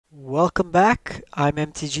Welcome back. I'm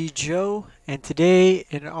MTG Joe, and today,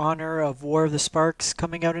 in honor of War of the Sparks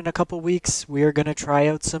coming out in a couple weeks, we are going to try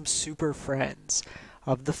out some Super Friends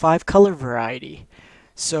of the 5-color variety.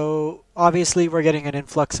 So, obviously, we're getting an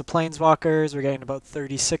influx of Planeswalkers. We're getting about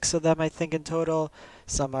 36 of them, I think, in total.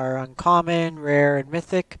 Some are uncommon, rare, and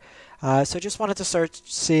mythic. So just wanted to start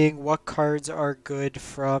seeing what cards are good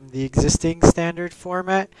from the existing standard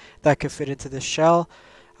format that could fit into this shell.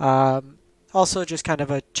 Also, just kind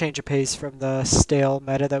of a change of pace from the stale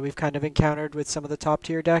meta that we've kind of encountered with some of the top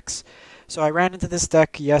tier decks. So I ran into this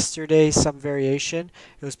deck yesterday, some variation.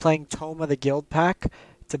 It was playing Tome of the Guildpact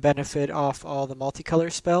to benefit off all the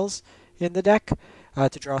multicolor spells in the deck,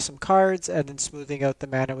 to draw some cards, and then smoothing out the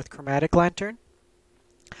mana with Chromatic Lantern.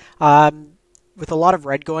 With a lot of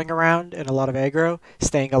red going around and a lot of aggro,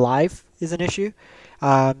 staying alive is an issue.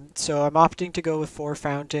 So I'm opting to go with 4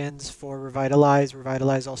 fountains for Revitalize.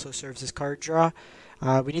 Revitalize also serves as card draw.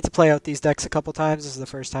 We need to play out these decks a couple times. This is the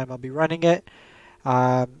first time I'll be running it.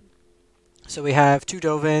 So we have 2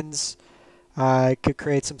 Dovins. I could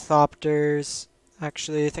create some Thopters.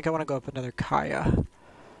 Actually, I think I want to go up another Kaya.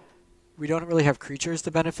 We don't really have creatures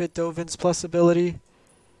to benefit Dovin's plus ability,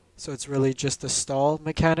 so it's really just a stall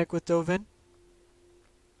mechanic with Dovin.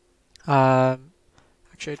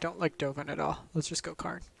 Actually, I don't like Dovin at all. Let's just go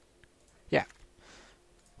Karn. Yeah.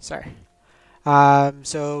 Sorry.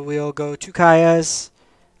 So we'll go 2 Kayas,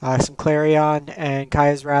 some Clarion, and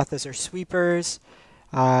Kaya's Wrath as our sweepers.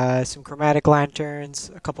 Some Chromatic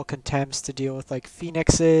Lanterns, a couple Contempts to deal with like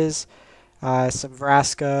Phoenixes, some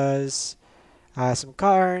Vraskas, some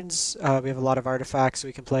Karns. We have a lot of artifacts so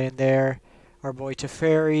we can play in there. Our boy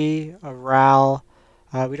Teferi, a Ral.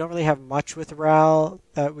 We don't really have much with Ral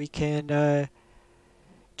that we can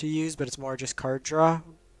to use, but it's more just card draw.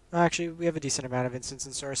 Actually, we have a decent amount of instants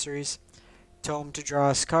and sorceries. Tome to draw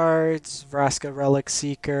us cards, Vraska Relic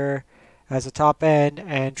Seeker as a top end,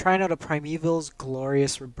 and trying out a Primevals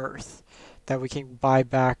Glorious Rebirth that we can buy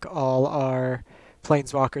back all our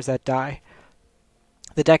Planeswalkers that die.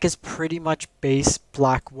 The deck is pretty much base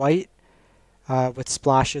black-white with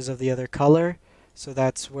splashes of the other color, so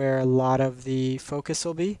that's where a lot of the focus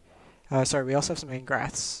will be. Sorry, we also have some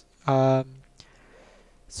Angraths.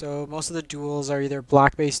 So most of the duels are either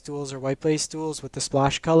black-based duels or white-based duels with the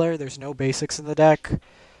splash color. There's no basics in the deck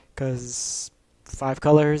because 5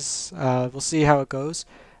 colors. We'll see how it goes.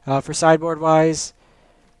 For sideboard-wise,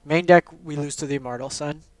 main deck we lose to the Immortal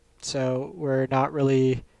Sun, so we're not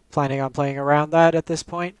really planning on playing around that at this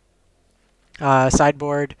point.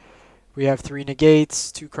 Sideboard, we have 3 Negates,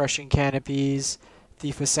 2 Crushing Canopies,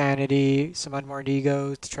 Thief of Sanity, some Unmourned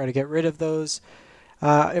Ego to try to get rid of those.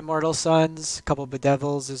 Immortal Suns, a couple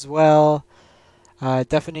Bedevils as well.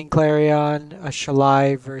 Deafening Clarion, a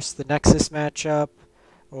Shalai versus the Nexus matchup,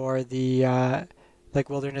 or the like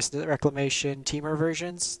Wilderness Reclamation Teamer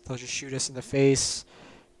versions. They'll just shoot us in the face.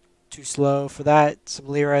 Too slow for that. Some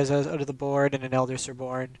Lyras out of the board, and an Elders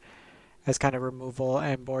Reborn as kind of removal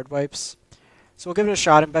and board wipes. So we'll give it a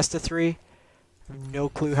shot in best of 3. I have no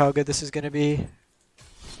clue how good this is going to be.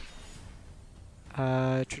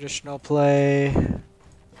 Traditional play.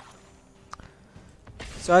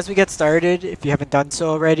 So as we get started, if you haven't done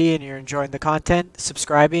so already and you're enjoying the content,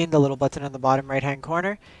 subscribing, the little button on the bottom right hand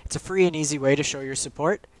corner. It's a free and easy way to show your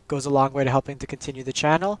support. It goes a long way to helping to continue the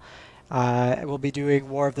channel. We'll be doing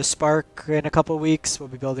War of the Spark in a couple weeks. We'll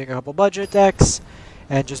be building a couple budget decks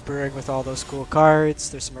and just brewing with all those cool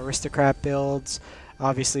cards. There's some Aristocrat builds,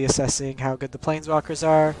 obviously assessing how good the Planeswalkers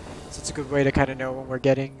are. So it's a good way to kind of know when we're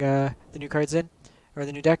getting the new cards in, or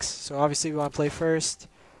the new decks. So obviously we want to play first.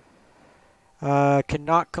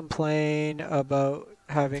 Cannot complain about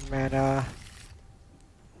having mana.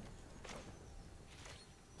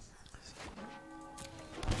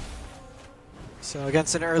 So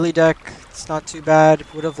against an early deck, it's not too bad.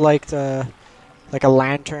 Would have liked like a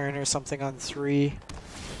Lantern or something on 3.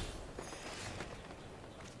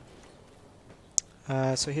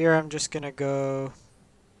 So here I'm just gonna go.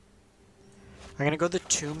 I'm gonna go the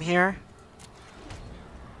Tomb here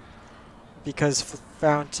because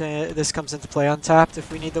Fountain. This comes into play untapped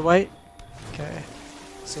if we need the white. Okay,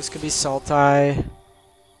 so this could be Sultai.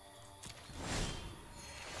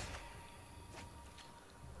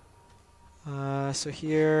 So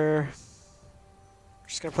here, I'm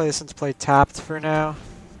just gonna play this into play tapped for now.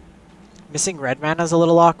 Missing red mana is a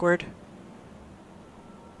little awkward.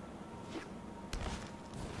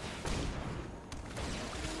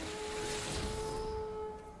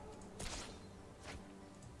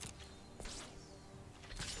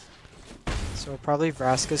 So probably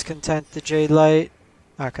Vraska's Content the Jade Light.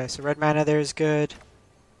 Okay, so red mana there is good.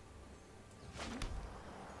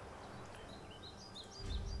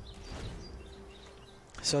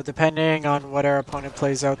 So depending on what our opponent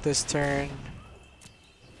plays out this turn,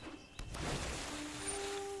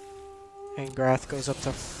 Angrath goes up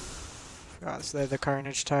to so they're the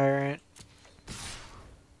Carnage Tyrant.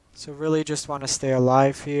 So really just want to stay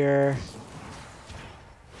alive here.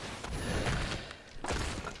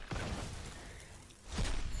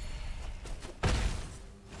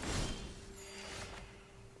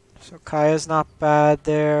 So Kaya's not bad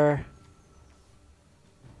there.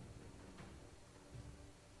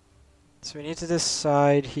 So we need to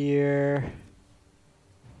decide here.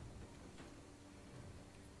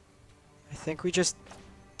 I think we just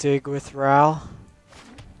dig with Ral.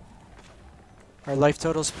 Our life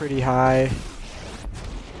total's pretty high.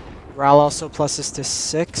 Ral also pluses to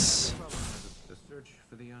 6. The search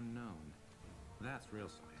for the unknown. That's real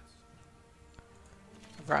science.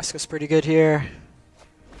 Vraska's pretty good here.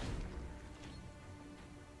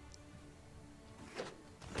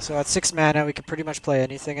 So at 6 mana, we can pretty much play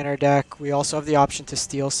anything in our deck. We also have the option to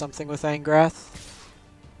steal something with Angrath.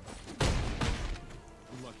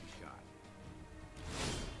 Lucky shot.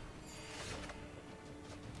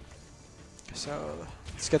 So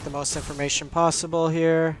let's get the most information possible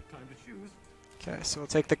here. Time to choose. Okay, so we'll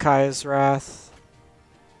take the Kaya's Wrath.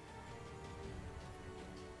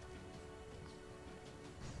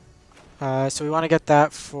 So we want to get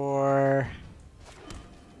that for...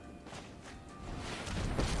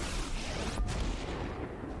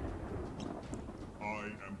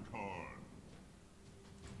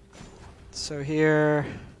 So here,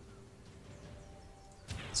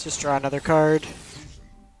 let's just draw another card.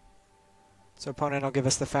 So opponent will give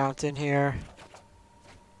us the Fountain here.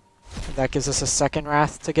 And that gives us a second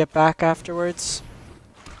Wrath to get back afterwards.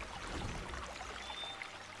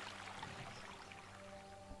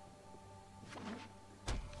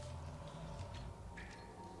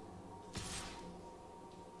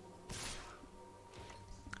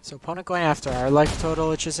 So opponent going after our life total,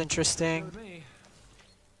 which is interesting.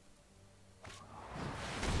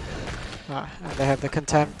 And they have the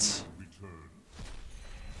Contempt.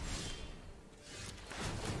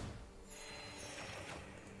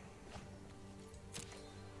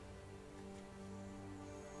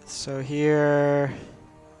 So here,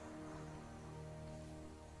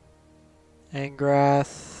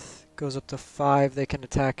 Angrath goes up to 5. They can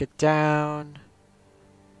attack it down.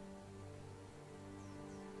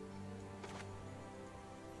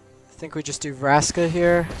 I think we just do Vraska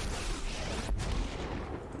here.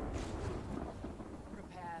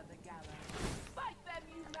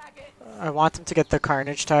 I want them to get the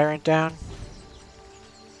Carnage Tyrant down.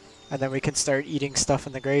 And then we can start eating stuff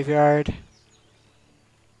in the graveyard.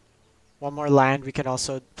 One more land, we can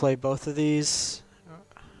also play both of these.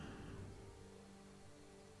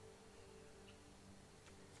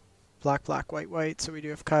 Black, black, white, white, so we do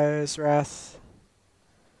have Kaya's Wrath.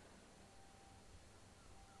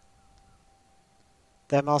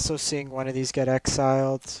 Them also seeing one of these get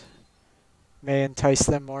exiled may entice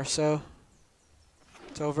them more so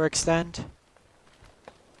to overextend.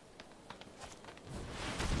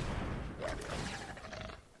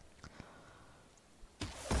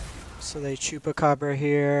 So they Chupacabra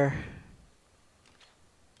here.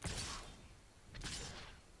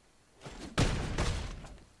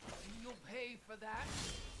 You'll pay for that.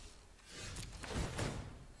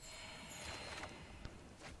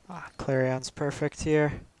 Clarion's perfect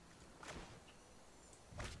here.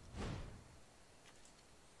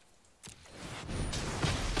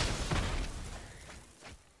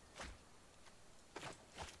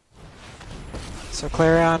 So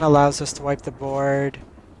Clarion allows us to wipe the board,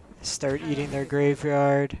 start eating their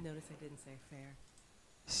graveyard. Notice I didn't say fair.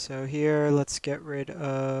 So here, let's get rid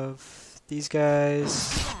of these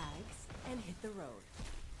guys. Bags and hit the road.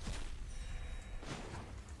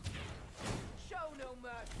 Show no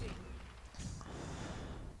mercy.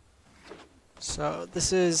 So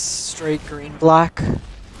this is straight green-black.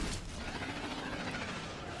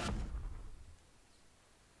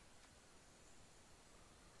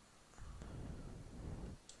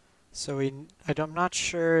 So I'm not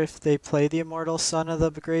sure if they play the Immortal Son of the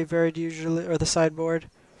graveyard usually, or the sideboard.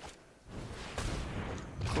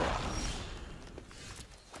 Cool.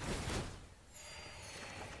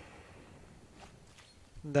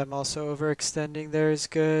 Them also overextending there is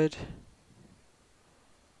good.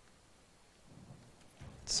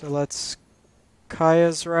 So let's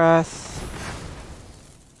Kaya's Wrath.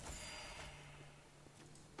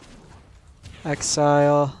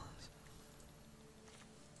 Exile.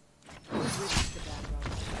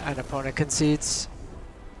 And opponent concedes.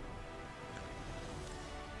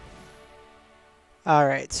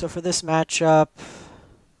 Alright, so for this matchup,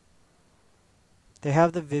 they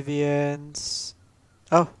have the Vivians.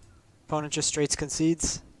 Oh, opponent just straight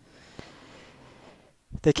concedes.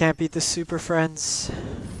 They can't beat the Superfriends.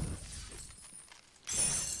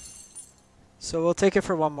 So we'll take it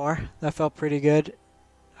for one more. That felt pretty good.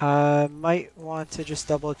 Might want to just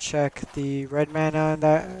double check the red mana in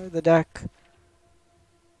the deck.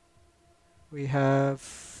 We have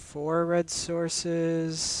 4 red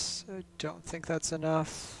sources. I don't think that's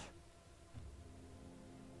enough.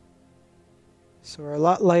 So we're a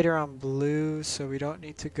lot lighter on blue, so we don't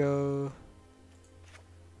need to go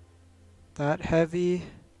that heavy.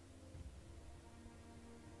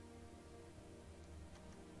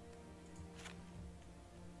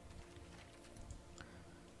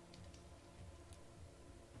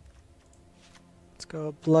 Let's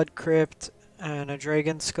go Blood Crypt and a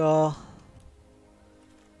Dragon Skull.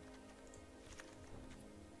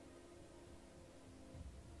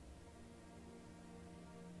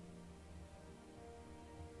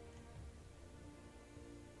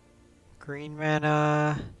 Green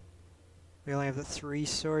mana. We only have the 3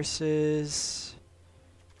 sources,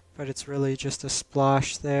 but it's really just a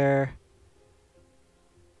splash there.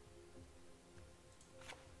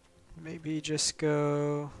 Maybe just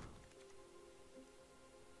go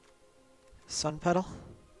Sun Petal.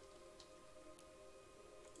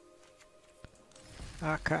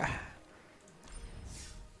 Okay.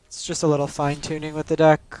 It's just a little fine tuning with the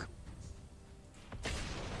deck.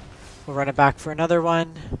 We'll run it back for another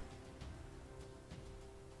one.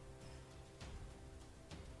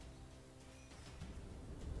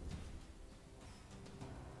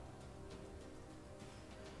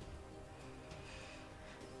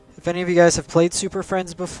 If any of you guys have played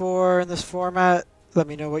Superfriends before in this format, let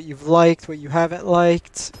me know what you've liked, what you haven't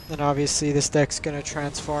liked. And obviously this deck's going to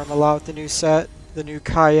transform a lot with the new set. The new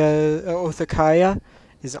Oath of Kaya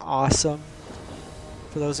is awesome.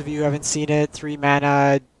 For those of you who haven't seen it, 3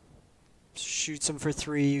 mana, shoots them for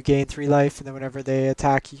 3, you gain 3 life, and then whenever they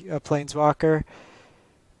attack a Planeswalker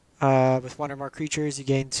with 1 or more creatures, you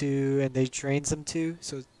gain 2, and they drains them 2.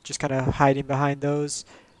 So just kind of hiding behind those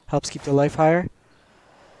helps keep the life higher.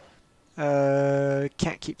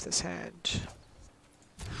 Can't keep this hand.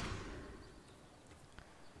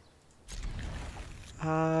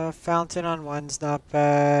 Fountain on 1's not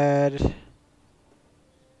bad.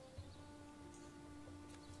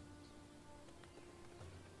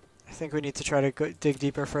 I think we need to try to dig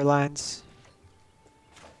deeper for lands.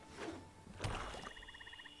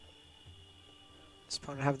 This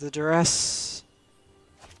opponent have the duress.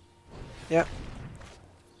 Yep.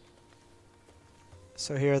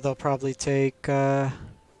 So here they'll probably take,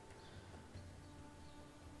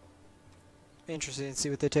 interesting to see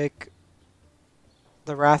what they take.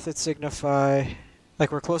 The Wrath at Signify,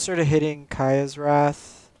 like we're closer to hitting Kaya's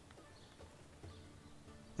Wrath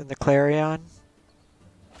than the Clarion.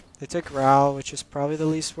 They took Ral, which is probably the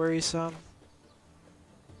least worrisome.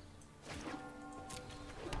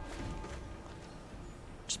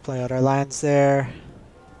 Just play out our lands there.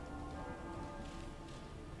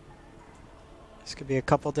 This could be a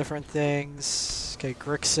couple different things. Okay,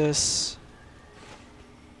 Grixis.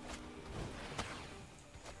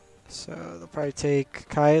 So they'll probably take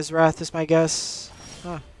Kaya's Wrath is my guess.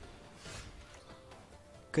 Huh.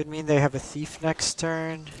 Could mean they have a Thief next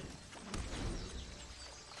turn,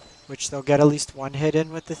 which they'll get at least 1 hit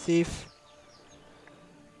in with the Thief.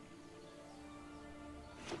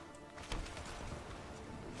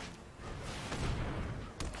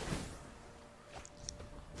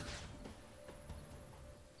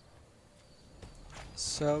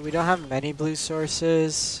 So we don't have many blue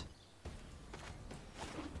sources.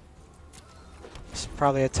 It's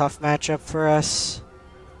probably a tough matchup for us.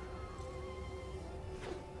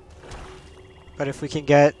 But if we can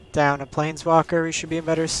get down a Planeswalker, we should be in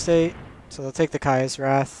better state. So they'll take the Kaya's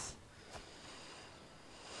Wrath.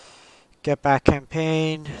 Get back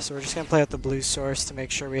campaign. So we're just going to play out the blue source to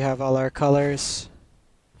make sure we have all our colors.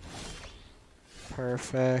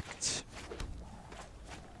 Perfect.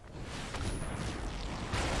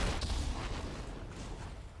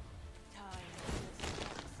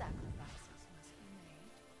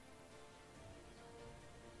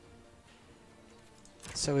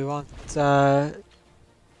 So we want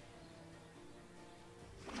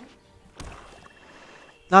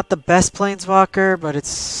not the best Planeswalker, but it's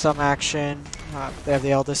some action. They have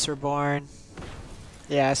the Eldest Reborn.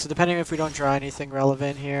 Yeah, so depending if we don't draw anything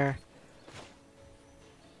relevant here.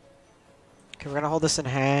 Okay, we're gonna hold this in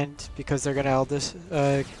hand because they're gonna Eldest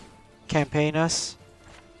campaign us.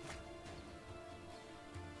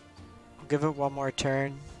 We'll give it 1 more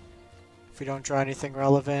turn if we don't draw anything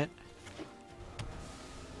relevant.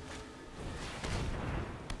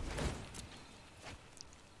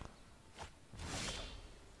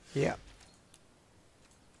 Yeah.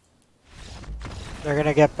 They're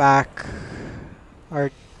gonna get back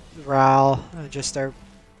our Ral and just start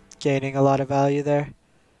gaining a lot of value there.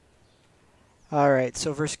 Alright,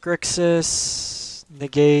 so versus Grixis,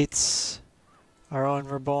 negates, our own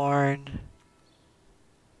Reborn.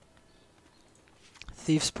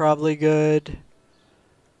 Thief's probably good.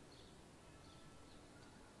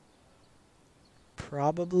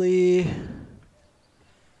 Probably.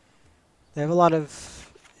 They have a lot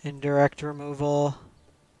of indirect removal.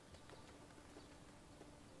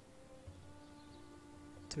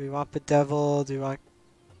 Do we want Bedevil? Do we want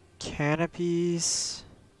Canopies?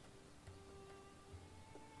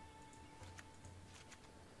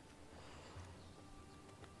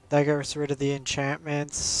 That gets rid of the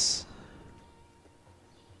enchantments.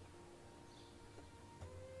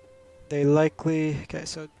 They likely... Okay,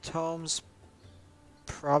 so Tome's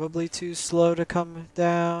probably too slow to come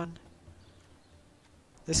down.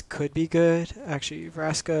 This could be good. Actually,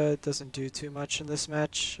 Vraska doesn't do too much in this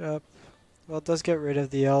matchup. Well, it does get rid of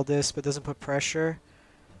the Eldest, but doesn't put pressure.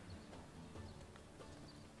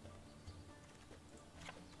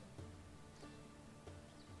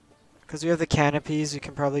 Because we have the Canopies, we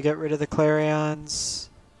can probably get rid of the Clarions.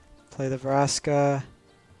 Play the Vraska.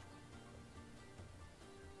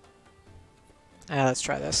 Let's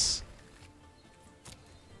try this.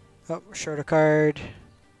 Oh, we're short a card.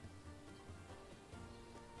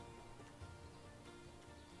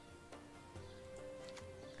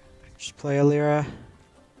 Just play a Lyra.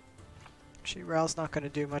 Actually, Ral's not going to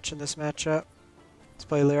do much in this matchup. Let's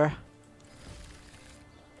play Lyra.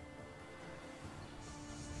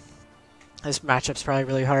 This matchup's probably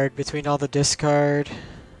really hard between all the discard.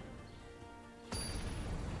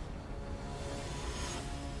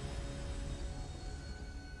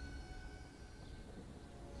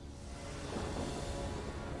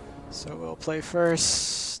 So we'll play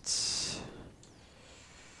first.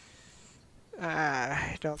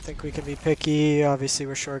 I don't think we can be picky. Obviously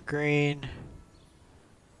we're short green.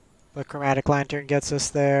 But Chromatic Lantern gets us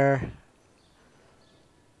there.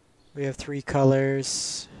 We have 3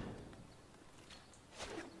 colors.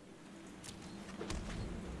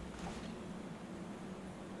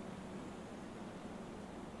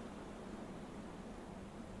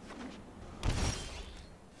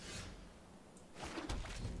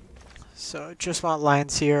 So just want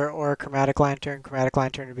lands here or Chromatic Lantern. Chromatic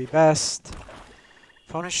Lantern would be best.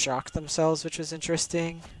 Opponents shocked themselves, which was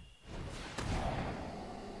interesting.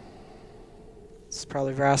 This is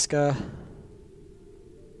probably Vraska.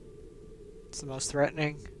 It's the most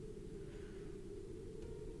threatening.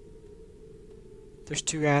 There's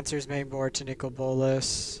 2 answers, main board to Nicol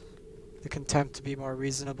Bolas. The Contempt to be more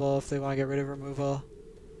reasonable if they want to get rid of removal.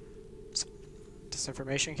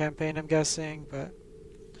 Disinformation campaign, I'm guessing, but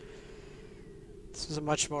this is a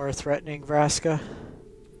much more threatening Vraska.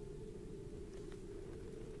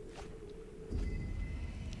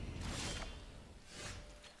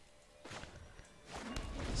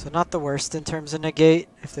 So not the worst in terms of negate,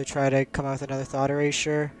 if they try to come out with another Thought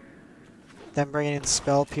Erasure. Then bringing in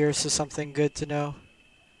Spell Pierce is something good to know.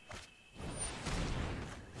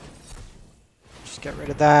 Just get rid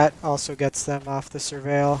of that, also gets them off the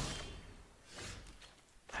Surveil.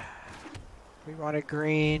 We want a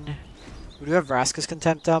green. We do have Vraska's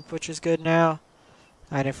Contempt up, which is good now.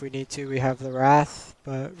 And if we need to, we have the Wrath,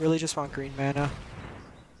 but really just want green mana.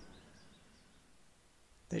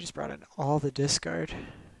 They just brought in all the discard.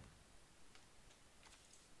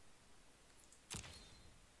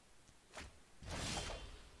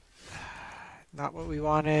 Not what we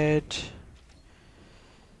wanted.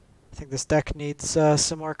 I think this deck needs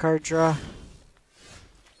some more card draw.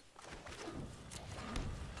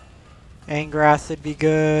 Angrath would be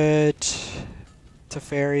good.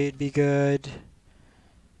 Teferi would be good.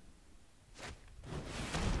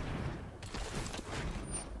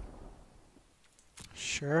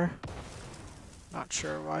 Sure. Not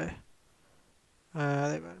sure why.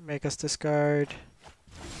 They would make us discard.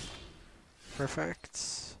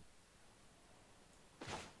 Perfect.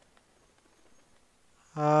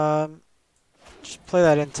 Just play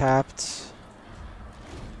that untapped.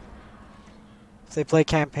 If they play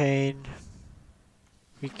campaign,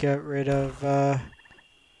 we get rid of,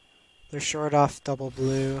 they're short off double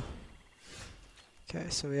blue. Okay,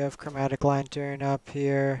 so we have Chromatic Lantern up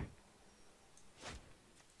here.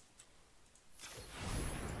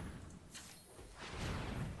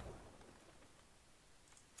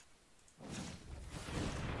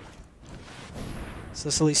 So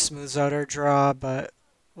this at least smooths out our draw, but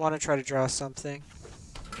want to try to draw something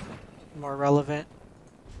more relevant.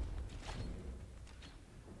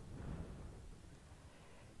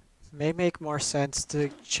 May make more sense to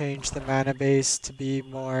change the mana base to be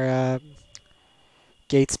more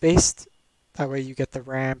gates based. That way you get the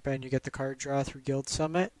ramp and you get the card draw through Guild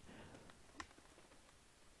Summit.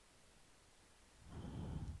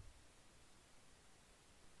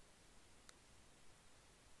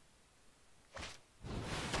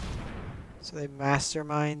 So they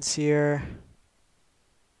masterminds here.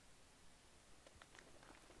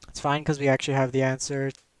 It's fine because we actually have the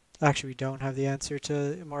answer. Actually, we don't have the answer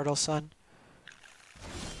to Immortal Sun.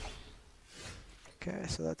 Okay,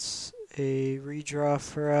 so that's a redraw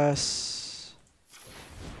for us.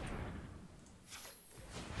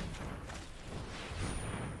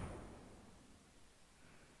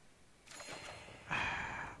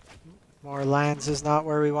 More lands is not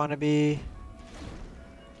where we want to be.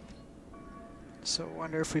 So I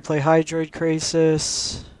wonder if we play Hydroid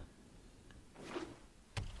Grixis.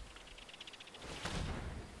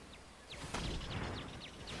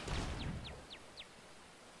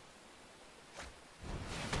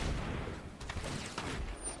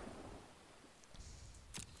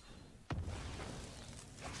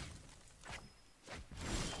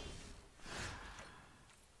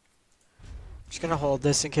 Just gonna hold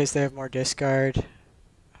this in case they have more discard.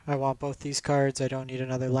 I want both these cards. I don't need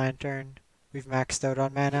another lantern. We've maxed out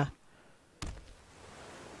on mana.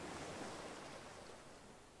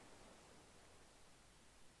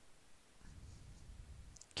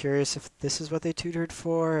 Curious if this is what they tutored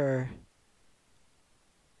for, or...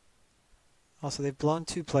 Also, they've blown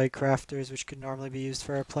 2 Plague Crafters, which could normally be used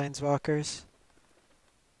for our Planeswalkers.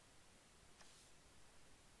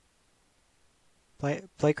 Plague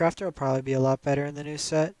Crafter will probably be a lot better in the new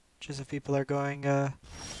set, just if people are going,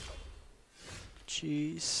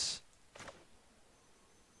 Jeez.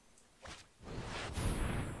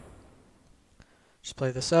 Just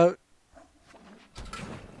play this out.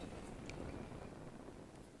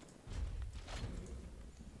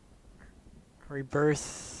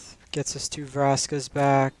 Rebirth gets us 2 Vraskas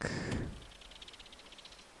back.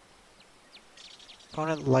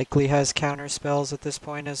 Opponent likely has counter spells at this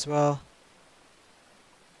point as well.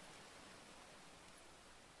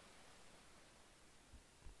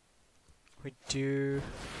 We do.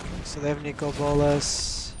 So they have Nico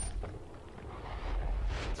Bolas.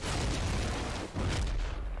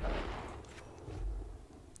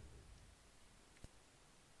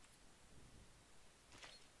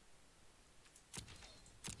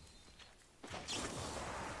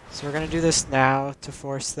 So we're going to do this now to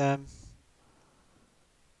force them.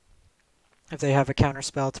 If they have a counter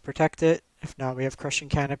spell to protect it. If not, we have Crushing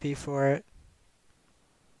Canopy for it.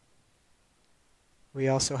 We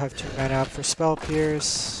also have 2 mana up for Spell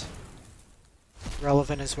Pierce.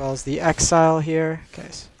 Relevant as well as the Exile here. Okay.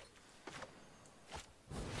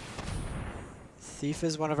 Thief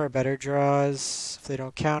is one of our better draws. If they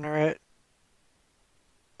don't counter it,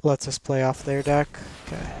 lets us play off their deck.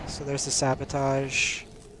 Okay, so there's the Sabotage.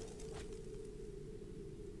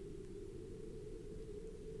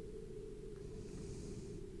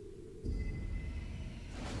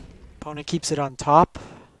 Opponent keeps it on top.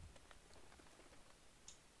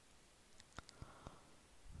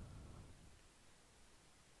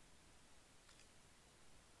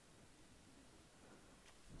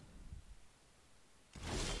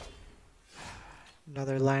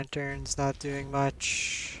 Another Lantern's not doing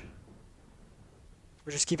much.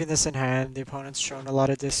 We're just keeping this in hand. The opponent's shown a lot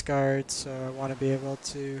of discards, so I want to be able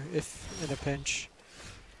to, if in a pinch.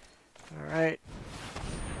 Alright.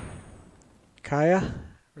 Kaya,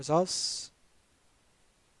 resolves.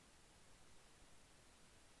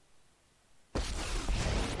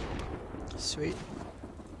 Sweet.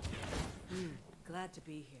 Glad to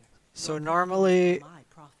be here. So normally My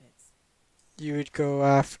profits. you would go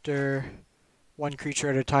after 1 creature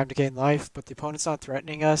at a time to gain life, but the opponent's not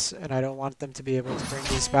threatening us, and I don't want them to be able to bring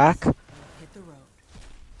these back. Hit the road.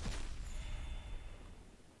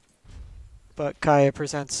 But Kaya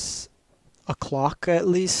presents a clock at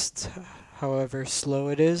least, however slow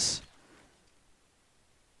it is.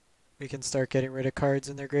 We can start getting rid of cards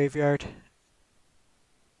in their graveyard.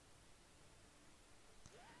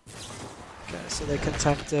 Okay, so they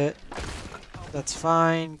Contempt it. That's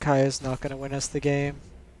fine. Kaya's not going to win us the game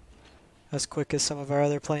as quick as some of our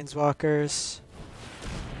other Planeswalkers.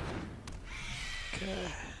 Okay.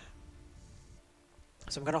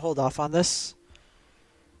 So I'm going to hold off on this.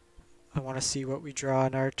 I want to see what we draw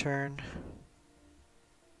on our turn.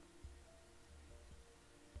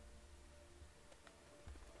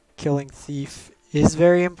 Killing Thief is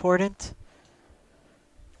very important.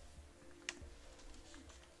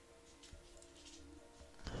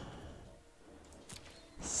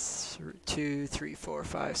 Two, three, four,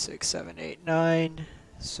 five, six, seven, eight, nine.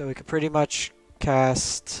 So we could pretty much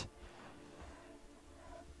cast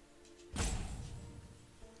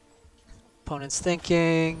Opponent's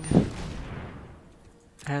Thinking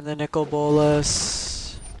and the Nicol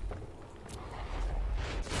Bolas.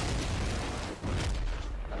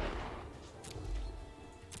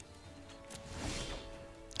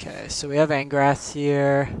 Okay, so we have Angrath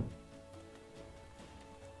here.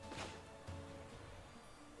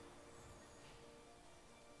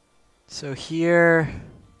 So here,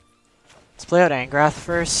 let's play out Angrath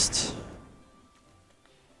first.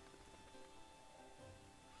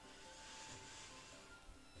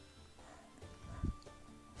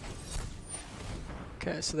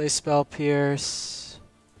 Okay, so they spell Pierce.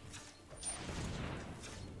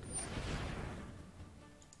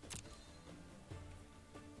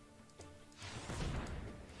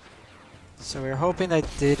 So we were hoping they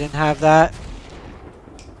didn't have that.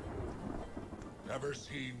 Ever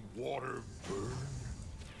seen water burn?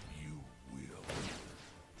 You will.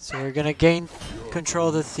 So we're gonna gain control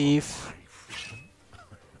of the thief.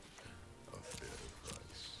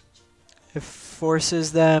 It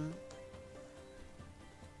forces them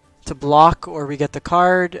to block, or we get the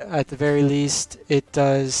card. At the very least, it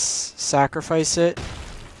does sacrifice it. I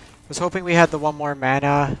was hoping we had the one more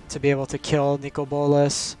mana to be able to kill Nicol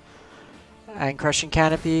Bolas and Crushing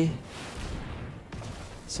Canopy.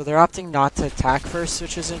 So they're opting not to attack first,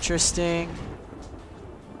 which is interesting.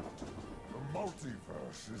 The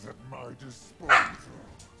multiverse is at my disposal.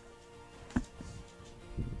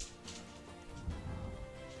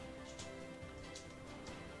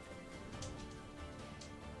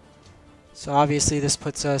 So obviously this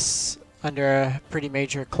puts us under a pretty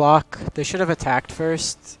major clock. They should have attacked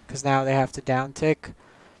first, because now they have to downtick.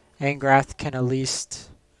 Angrath can at least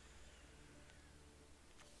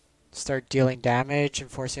start dealing damage and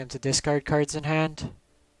forcing them to discard cards in hand.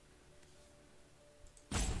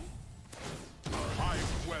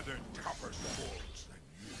 I've weathered tougher storms than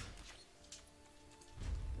you.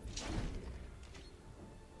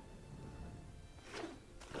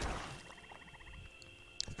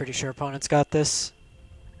 Pretty sure opponents got this.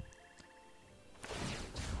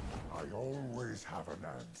 I always have an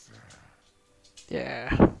answer.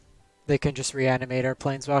 Yeah. They can just reanimate our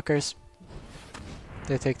planeswalkers.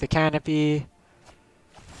 They take the canopy.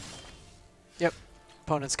 Yep.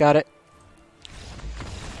 Opponents got it.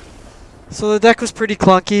 So the deck was pretty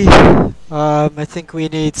clunky. I think we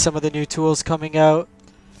need some of the new tools coming out.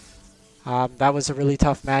 That was a really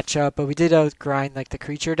tough matchup, but we did outgrind like the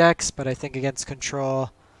creature decks, but I think against control,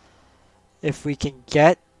 if we can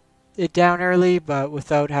get it down early, but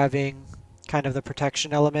without having kind of the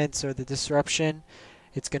protection elements or the disruption,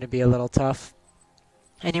 it's going to be a little tough.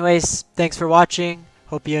 Anyways, thanks for watching.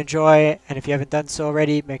 Hope you enjoy, and if you haven't done so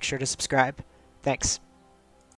already, make sure to subscribe. Thanks.